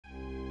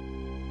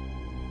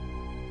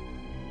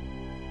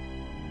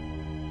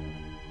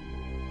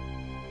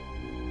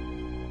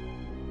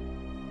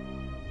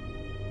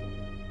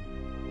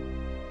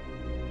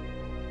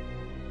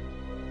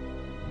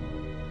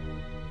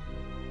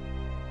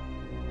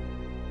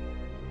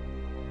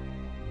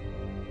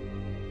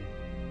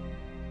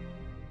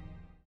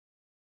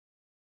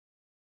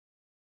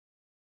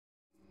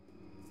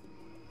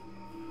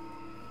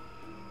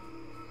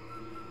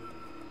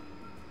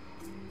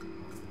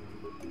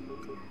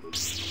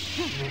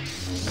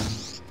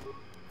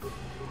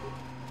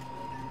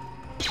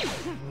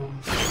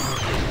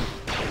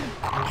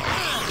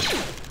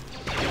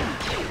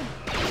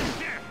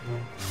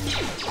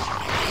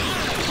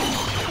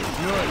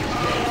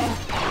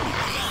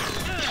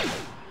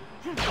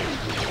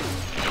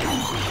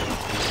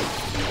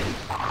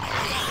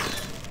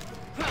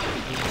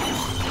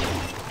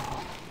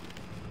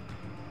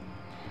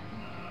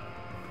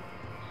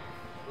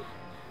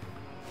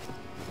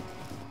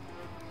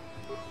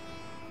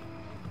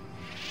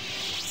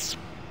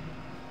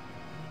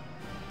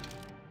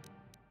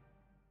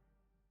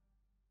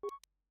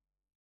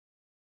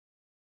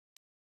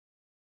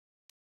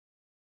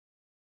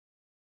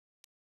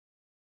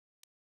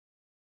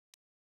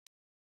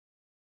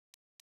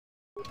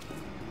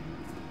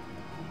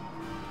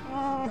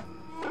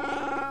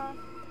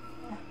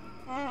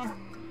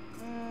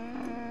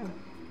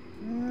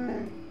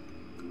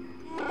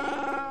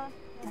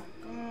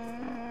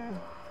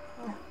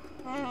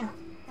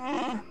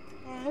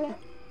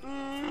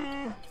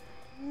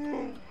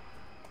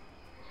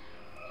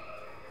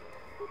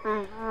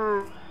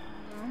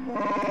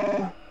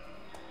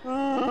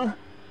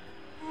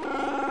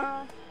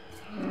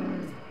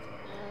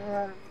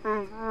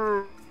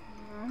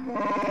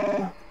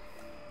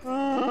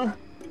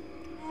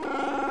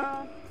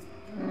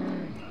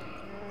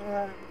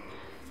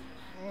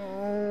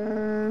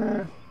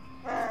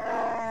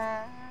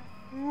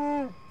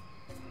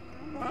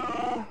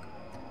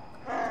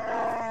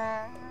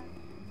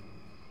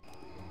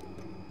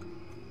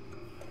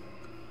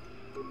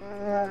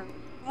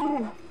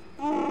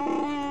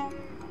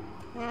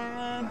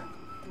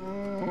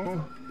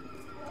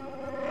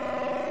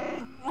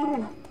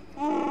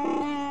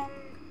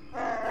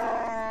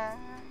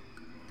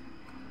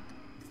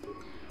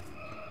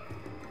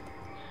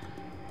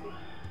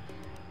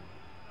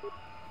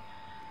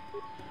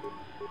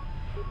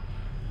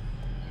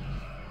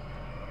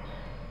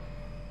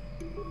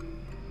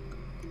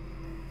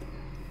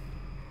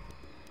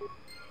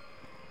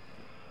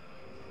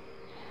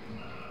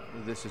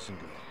This isn't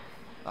good.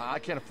 I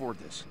can't afford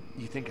this.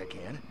 You think I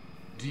can?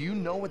 Do you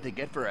know what they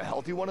get for a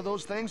healthy one of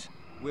those things?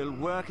 We'll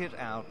work it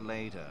out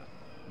later.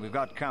 We've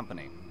got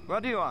company.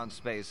 What do you want,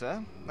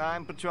 Spacer?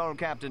 I'm Patrol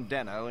Captain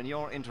Deno, and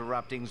you're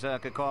interrupting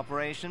Zerka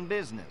Corporation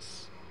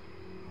business.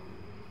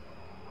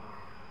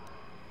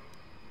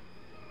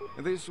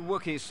 This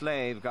Wookiee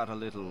slave got a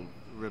little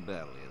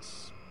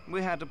rebellious.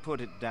 We had to put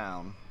it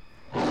down.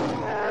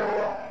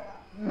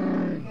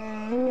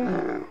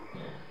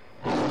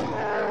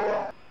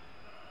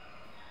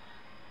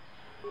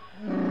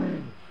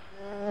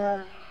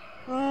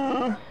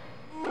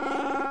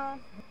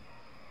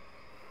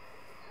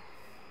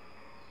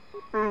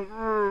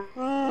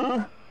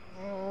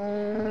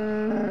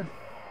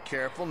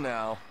 Careful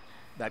now.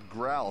 That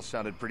growl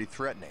sounded pretty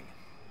threatening.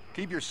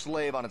 Keep your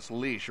slave on its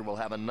leash or we'll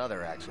have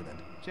another accident.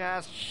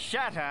 Just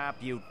shut up,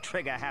 you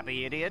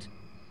trigger-happy idiot.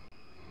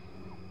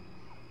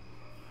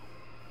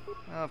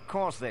 Of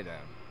course they don't.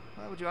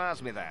 Why would you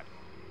ask me that?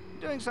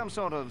 Doing some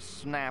sort of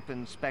snap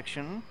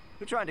inspection?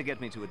 You're trying to get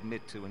me to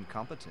admit to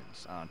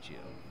incompetence, aren't you?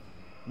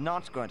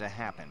 Not going to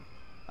happen.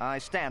 I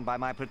stand by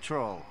my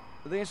patrol.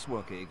 This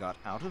Wookiee got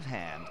out of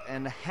hand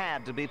and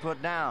had to be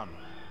put down.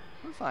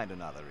 We'll find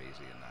another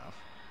easy enough.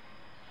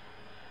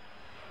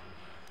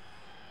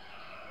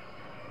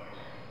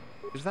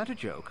 Is that a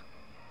joke?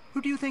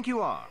 Who do you think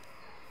you are?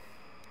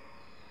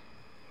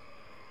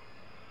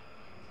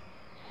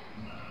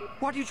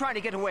 What are you trying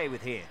to get away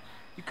with here?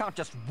 You can't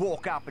just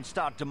walk up and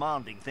start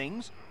demanding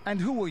things. And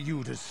who are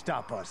you to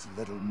stop us,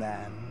 little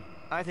man?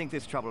 I think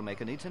this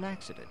troublemaker needs an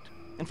accident.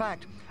 In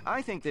fact,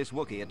 I think this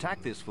Wookiee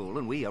attacked this fool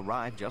and we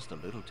arrived just a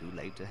little too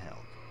late to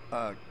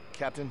help.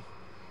 Captain,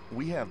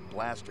 we have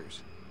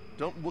blasters.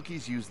 Don't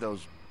Wookiees use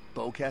those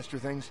bowcaster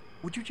things?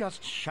 Would you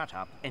just shut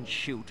up and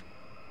shoot?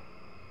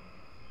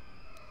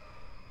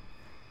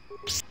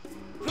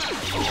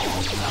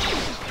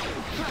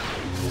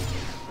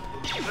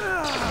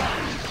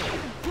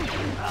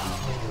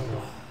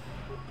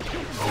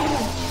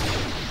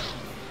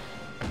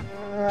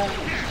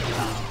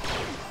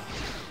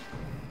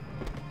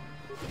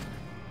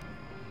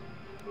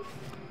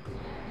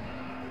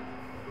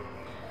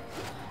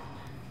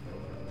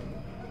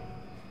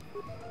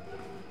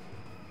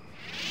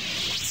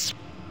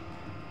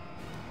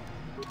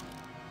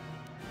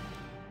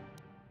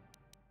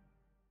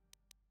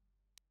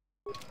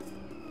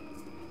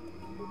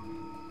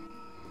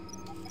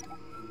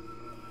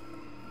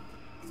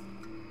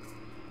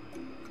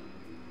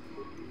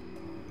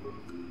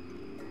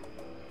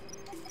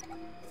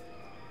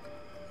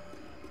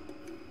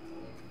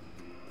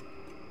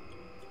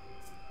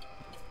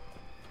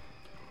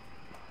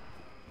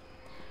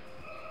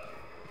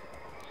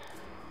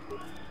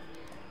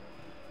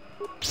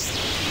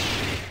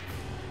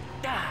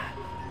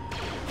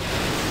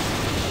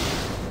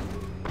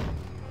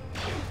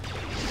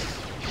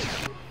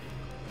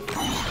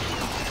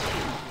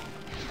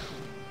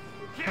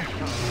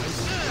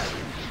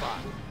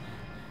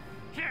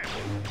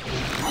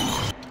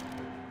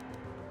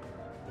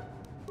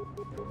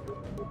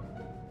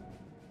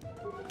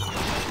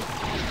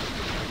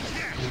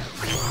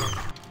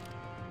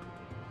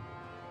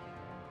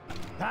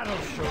 That'll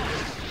show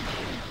you.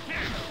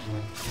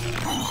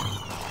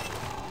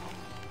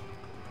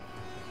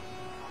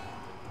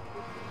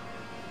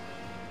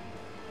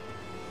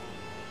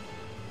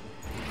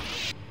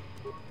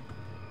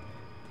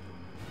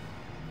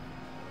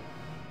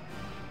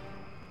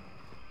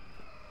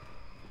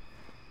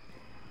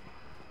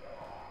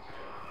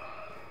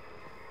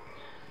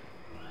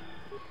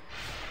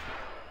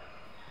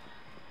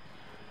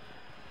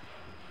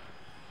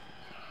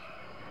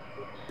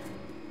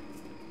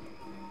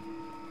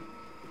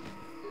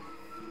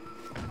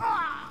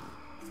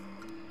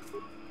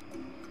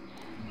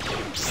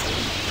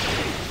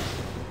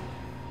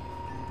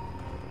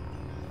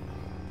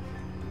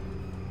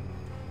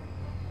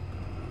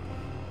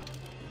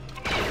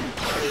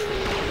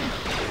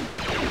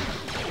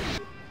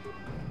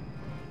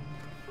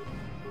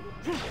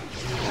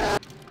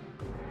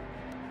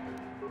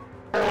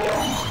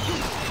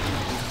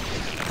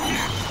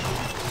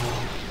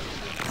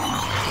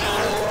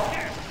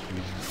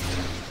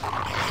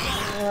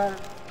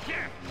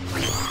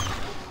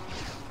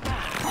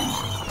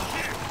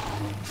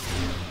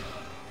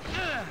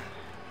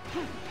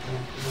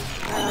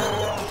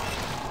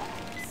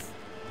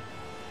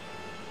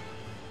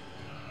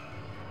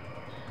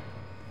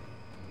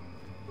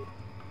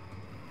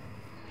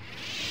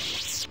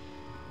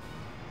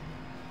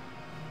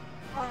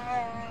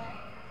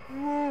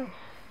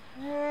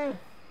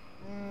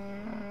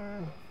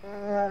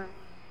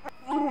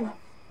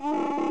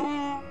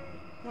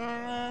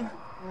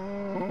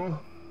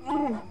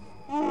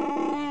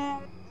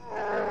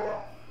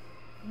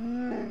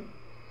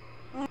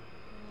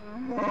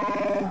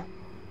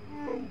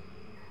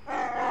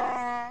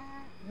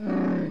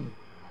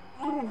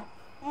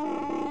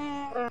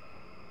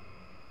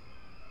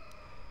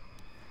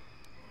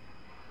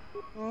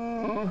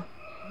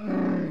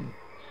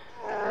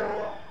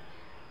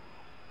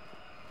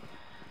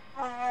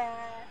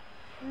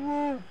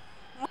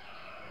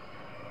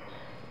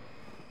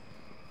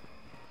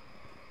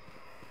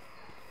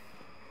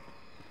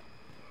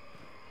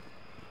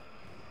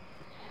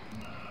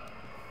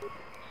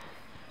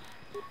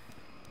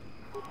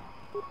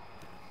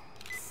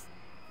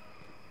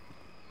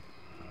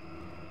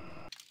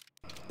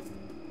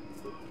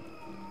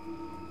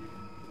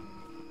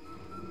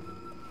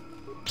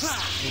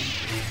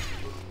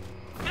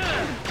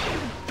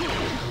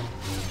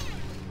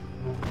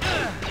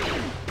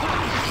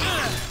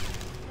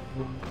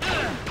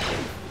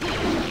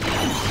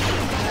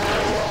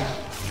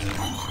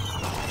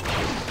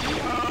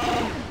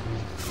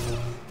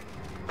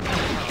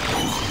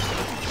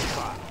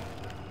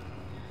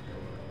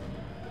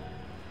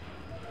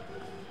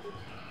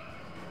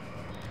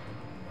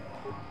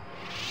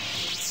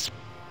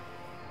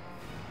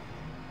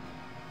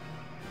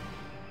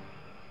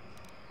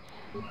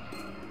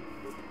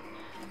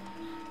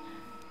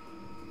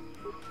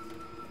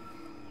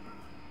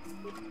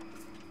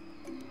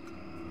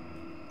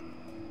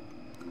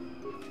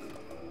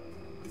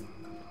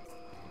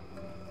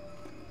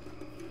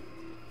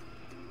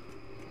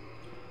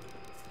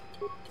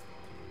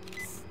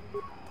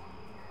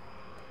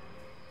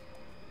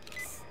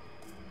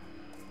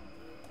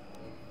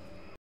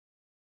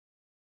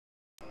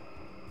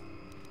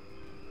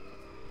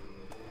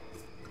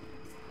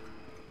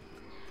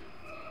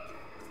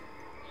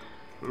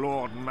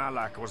 Lord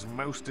Malak was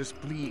most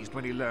displeased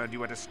when he learned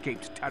you had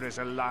escaped Taris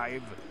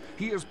alive.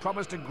 He has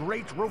promised a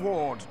great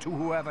reward to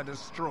whoever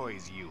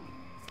destroys you.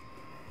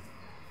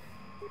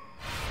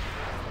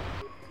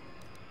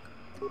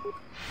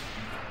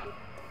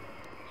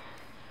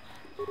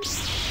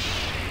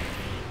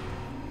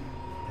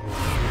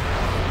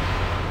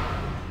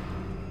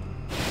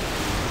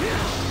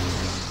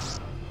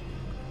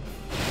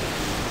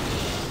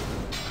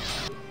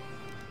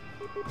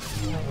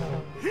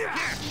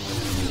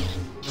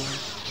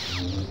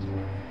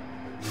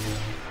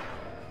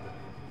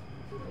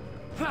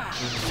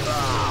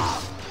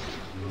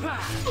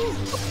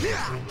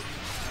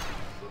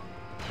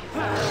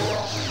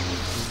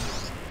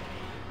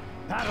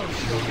 That'll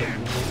show you.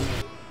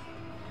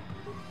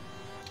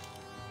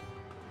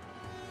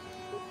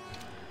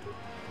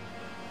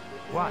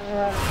 What?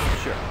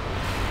 Sure.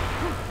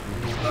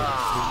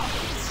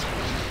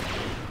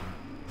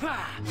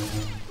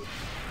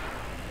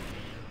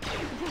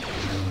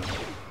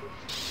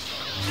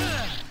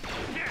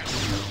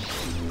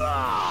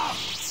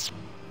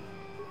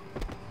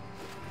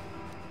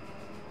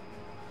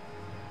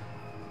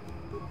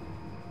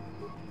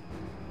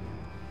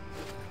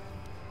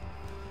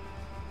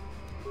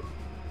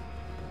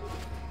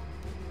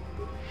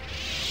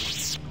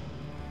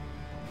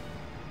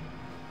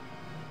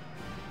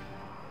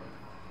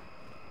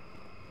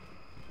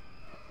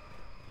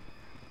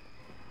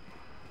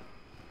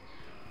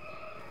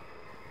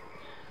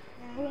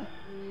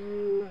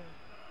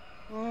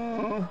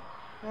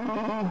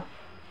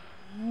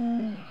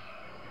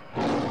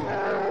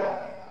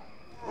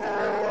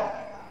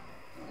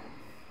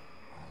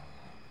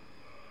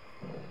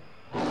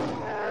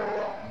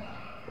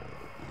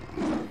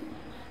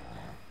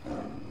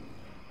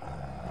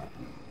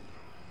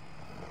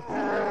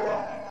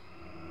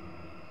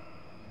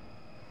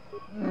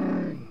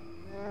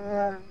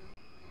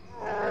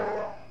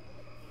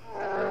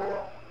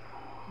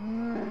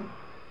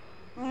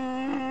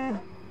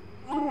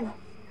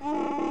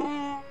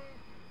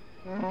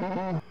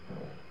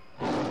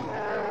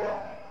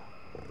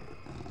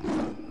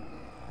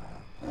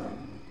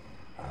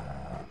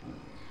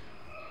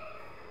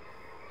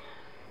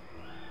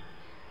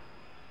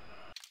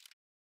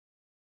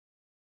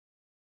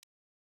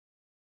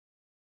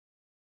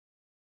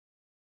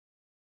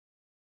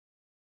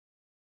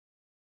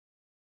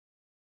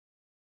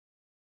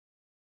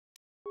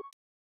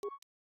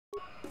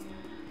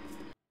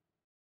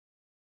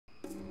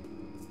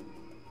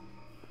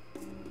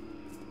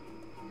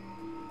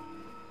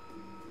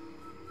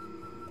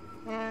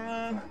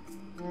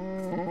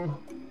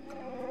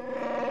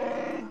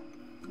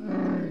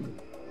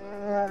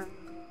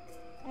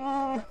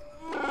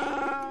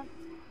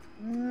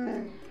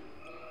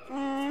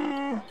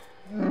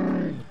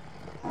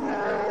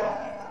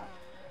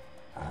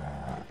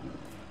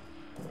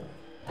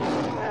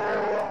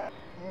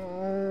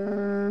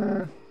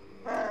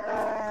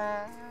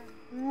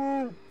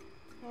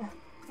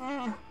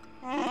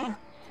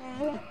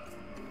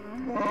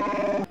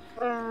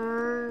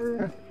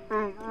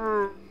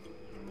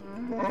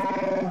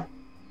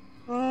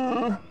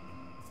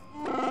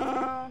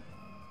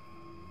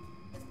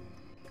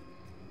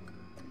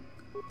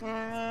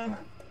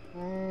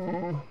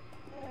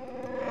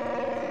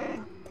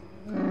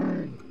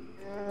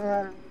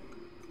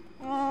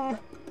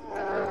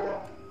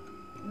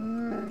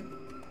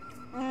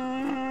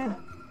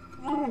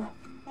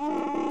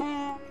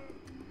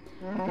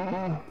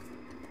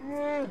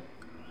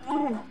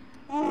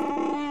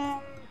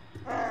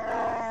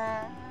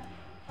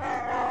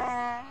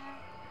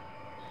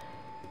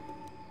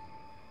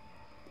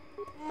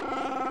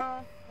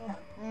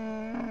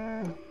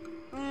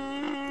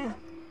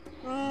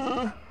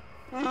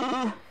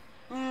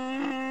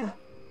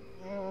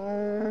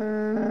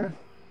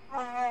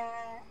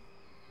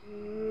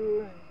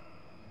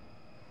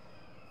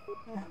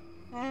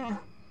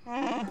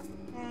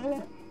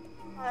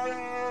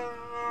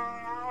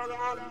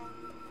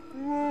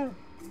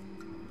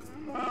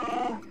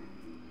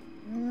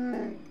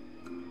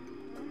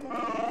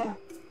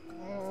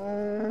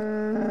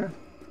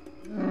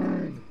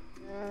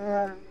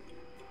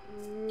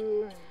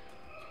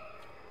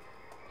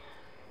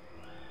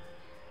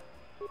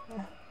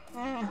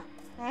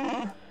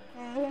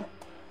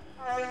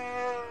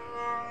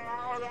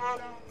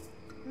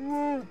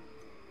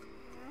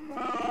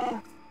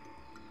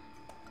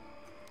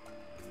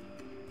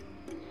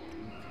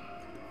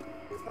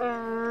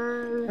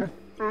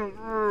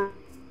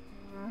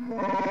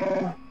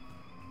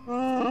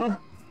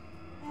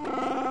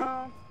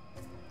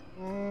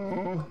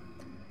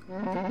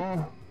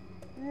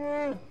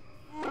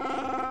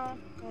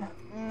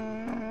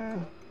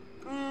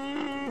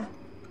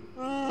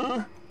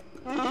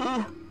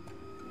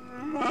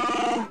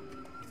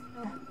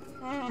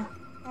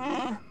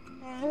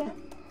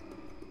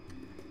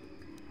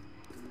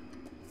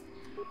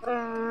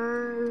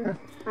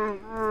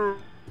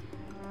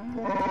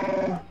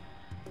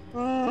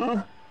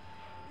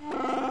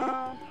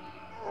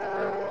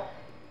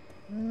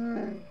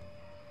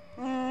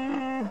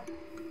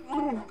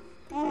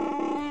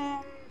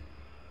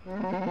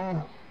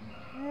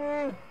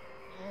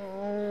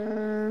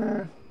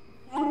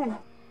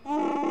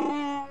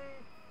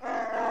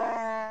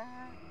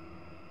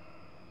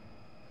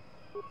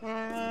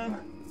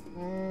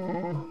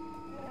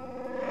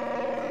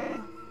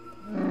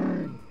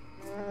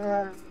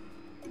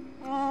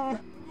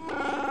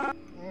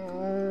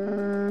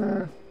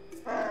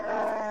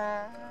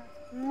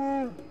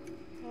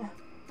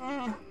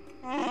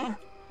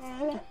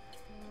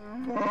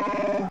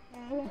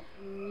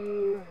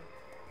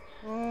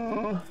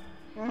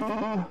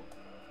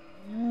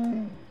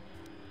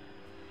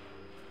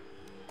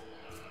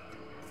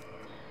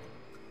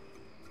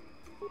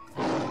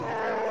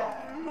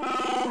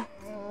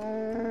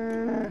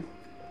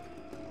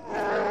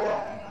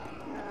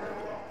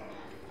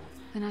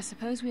 Then I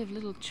suppose we have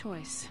little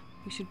choice.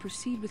 We should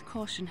proceed with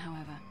caution,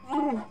 however.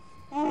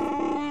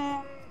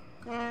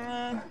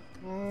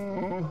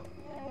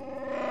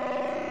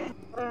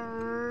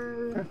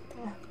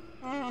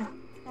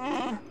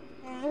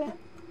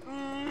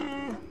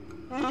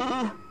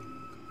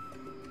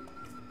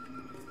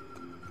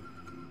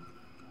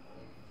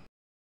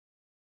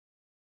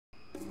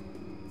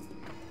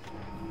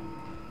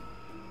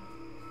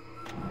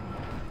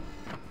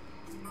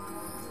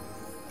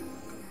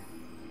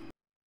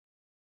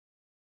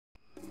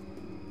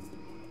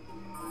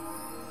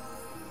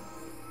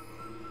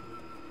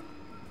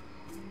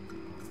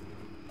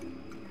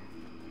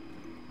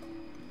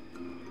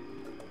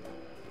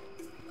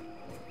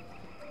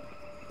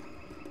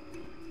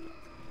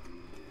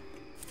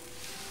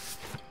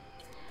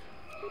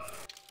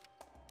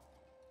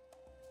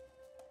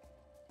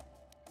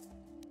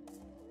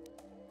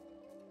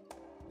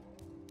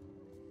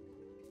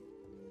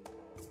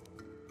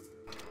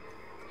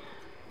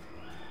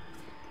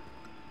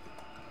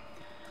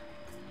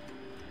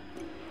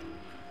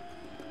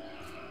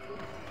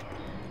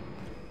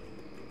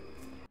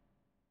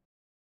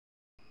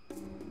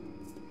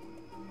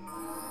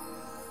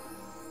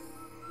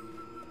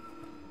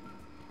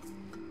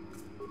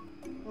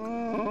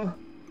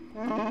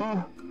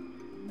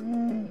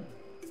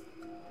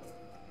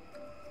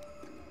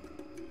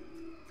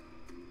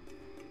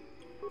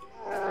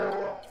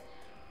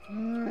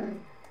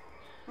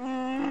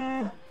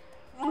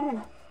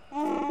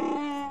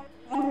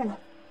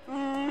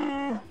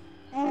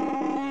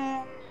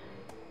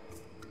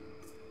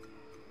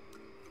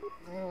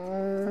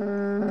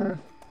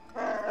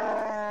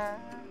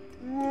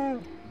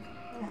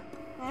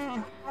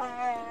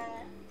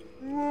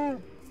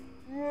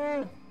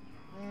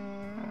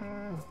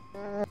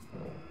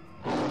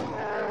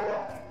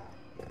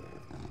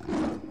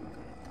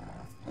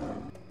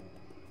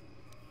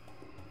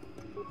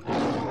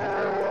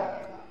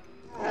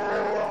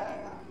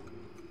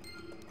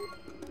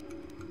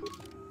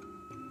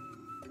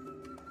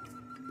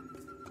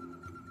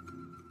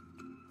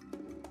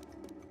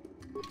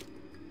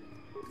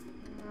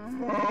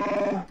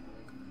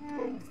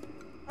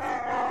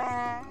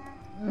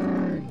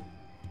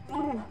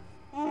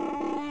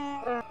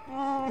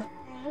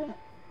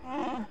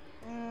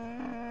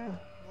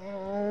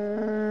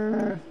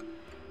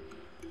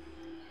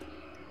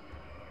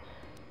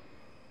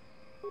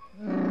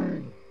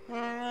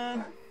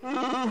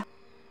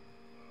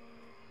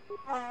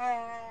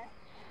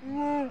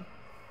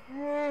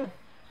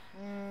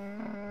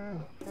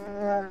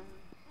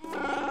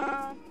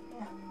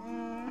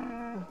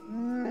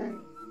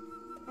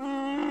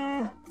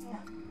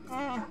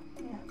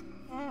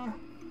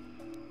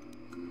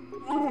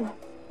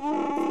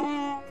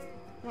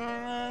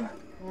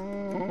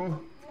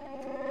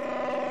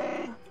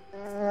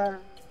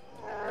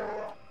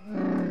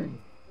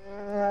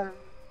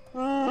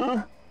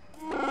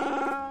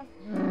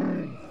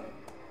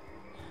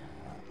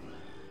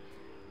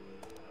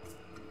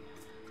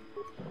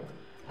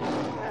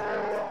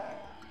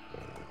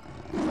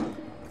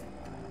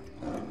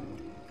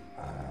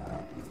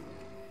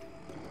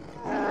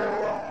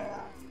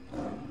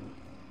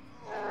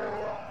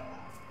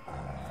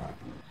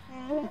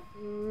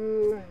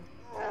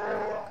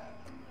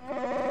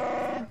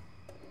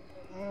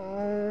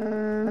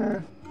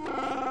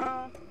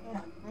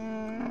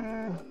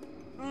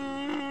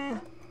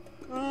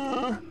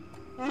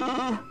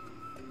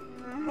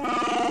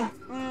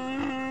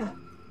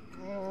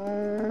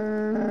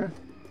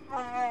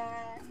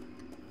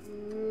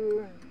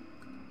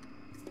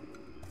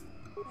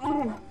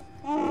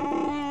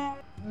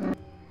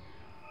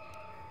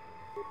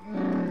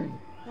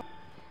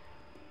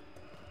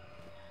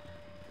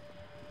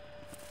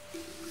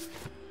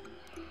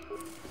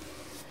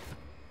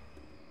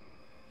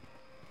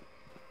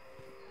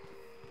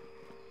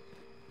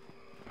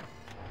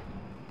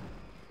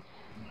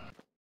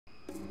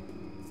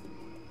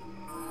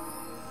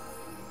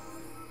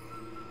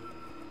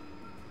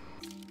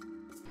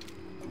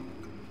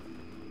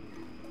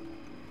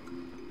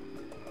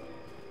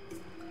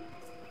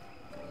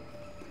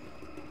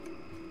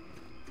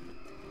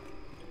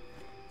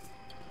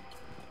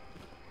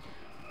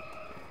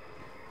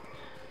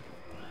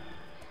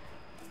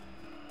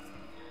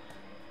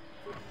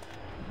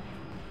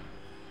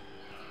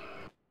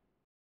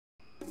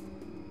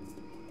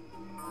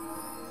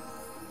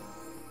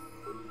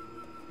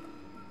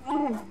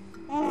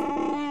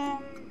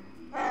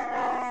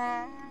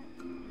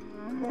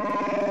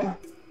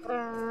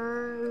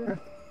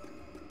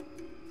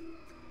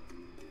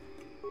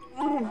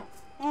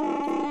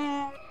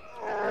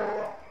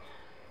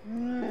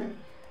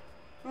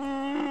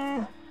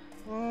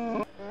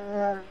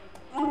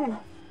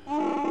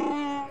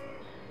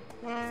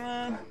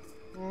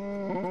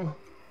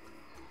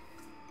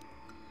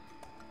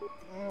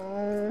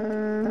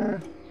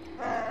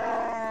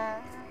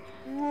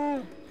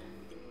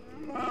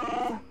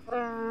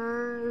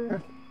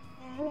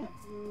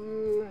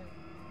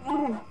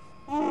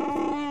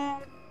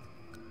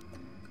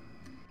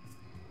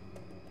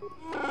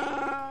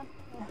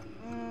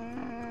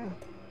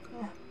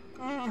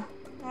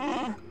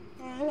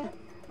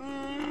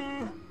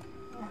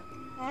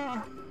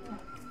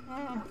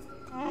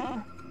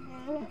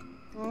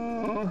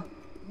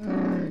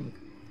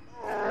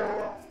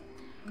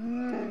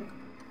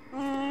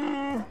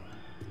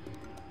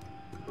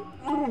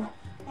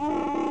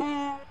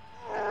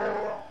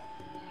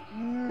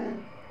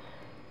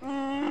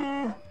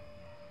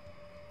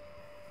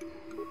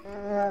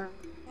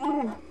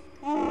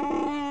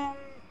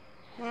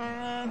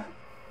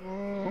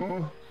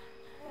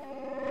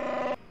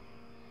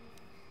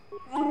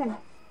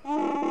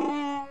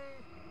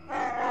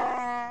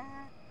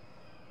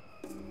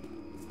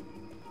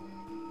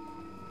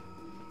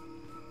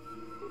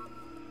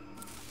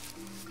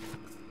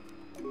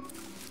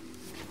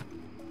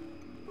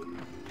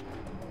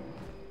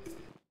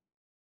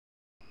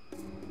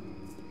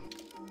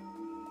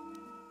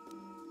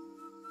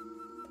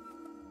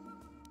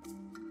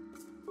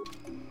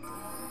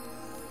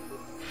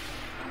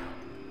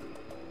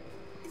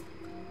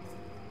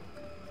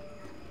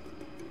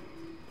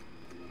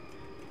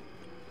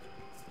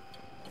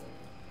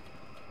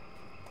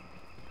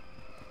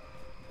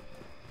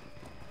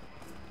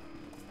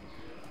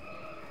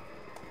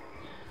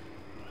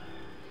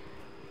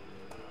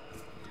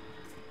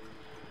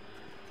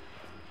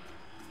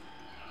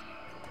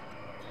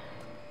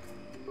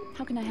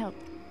 How can I help?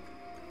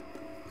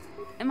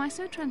 Am I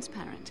so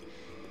transparent?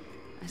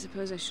 I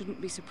suppose I shouldn't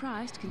be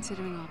surprised,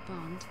 considering our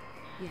bond.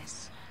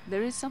 Yes,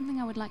 there is something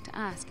I would like to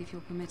ask, if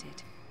you're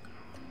permitted.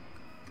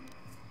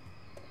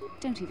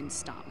 Don't even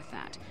start with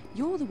that.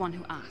 You're the one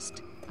who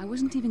asked. I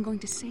wasn't even going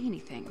to say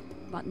anything.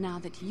 But now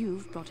that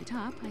you've brought it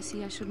up, I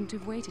see I shouldn't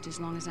have waited as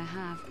long as I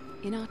have.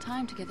 In our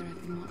time together,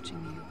 I've been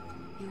watching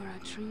you. You are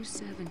a true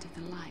servant of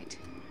the light.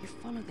 You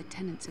follow the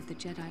tenets of the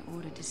Jedi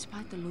Order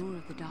despite the lure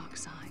of the dark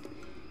side.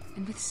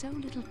 And with so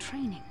little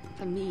training,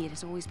 for me it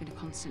has always been a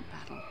constant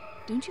battle.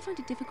 Don't you find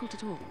it difficult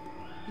at all?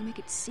 You make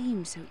it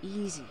seem so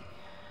easy.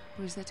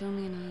 Or is that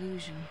only an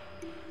illusion?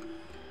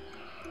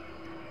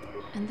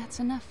 And that's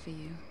enough for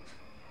you.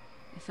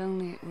 If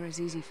only it were as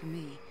easy for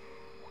me.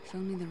 If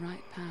only the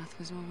right path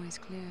was always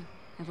clear.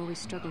 I've always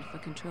struggled for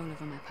control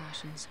over my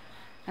passions.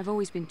 I've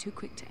always been too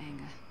quick to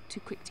anger, too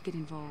quick to get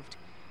involved.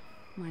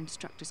 My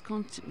instructors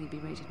constantly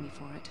berated me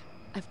for it.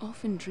 I've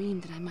often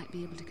dreamed that I might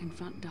be able to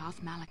confront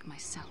Darth Malak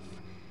myself.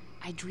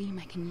 I dream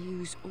I can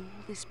use all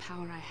this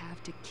power I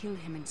have to kill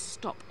him and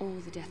stop all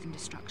the death and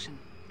destruction.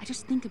 I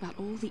just think about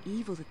all the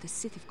evil that the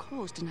Sith have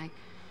caused, and I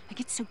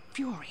get so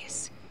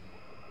furious.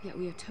 Yet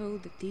we are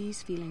told that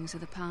these feelings are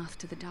the path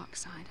to the dark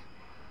side.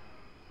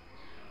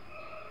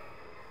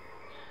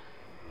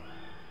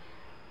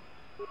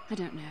 I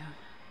don't know.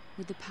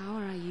 Would the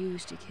power I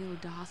use to kill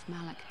Darth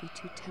Malak be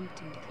too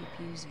tempting to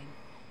keep using?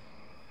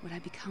 Would I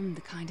become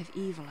the kind of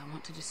evil I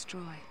want to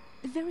destroy?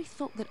 The very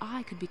thought that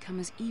I could become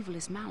as evil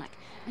as Malak,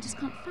 I just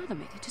can't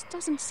fathom it. It just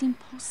doesn't seem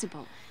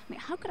possible. I mean,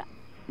 how could I...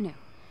 No.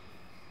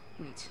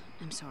 Wait,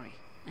 I'm sorry.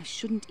 I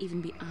shouldn't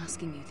even be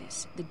asking you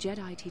this. The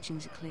Jedi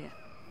teachings are clear.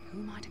 Who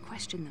am I to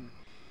question them?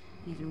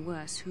 And even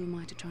worse, who am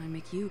I to try and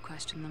make you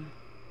question them?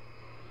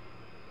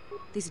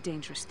 These are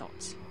dangerous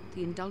thoughts.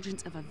 The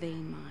indulgence of a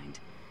vain mind.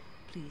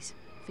 Please,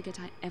 forget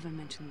I ever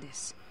mentioned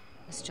this.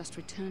 Let's just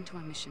return to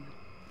our mission.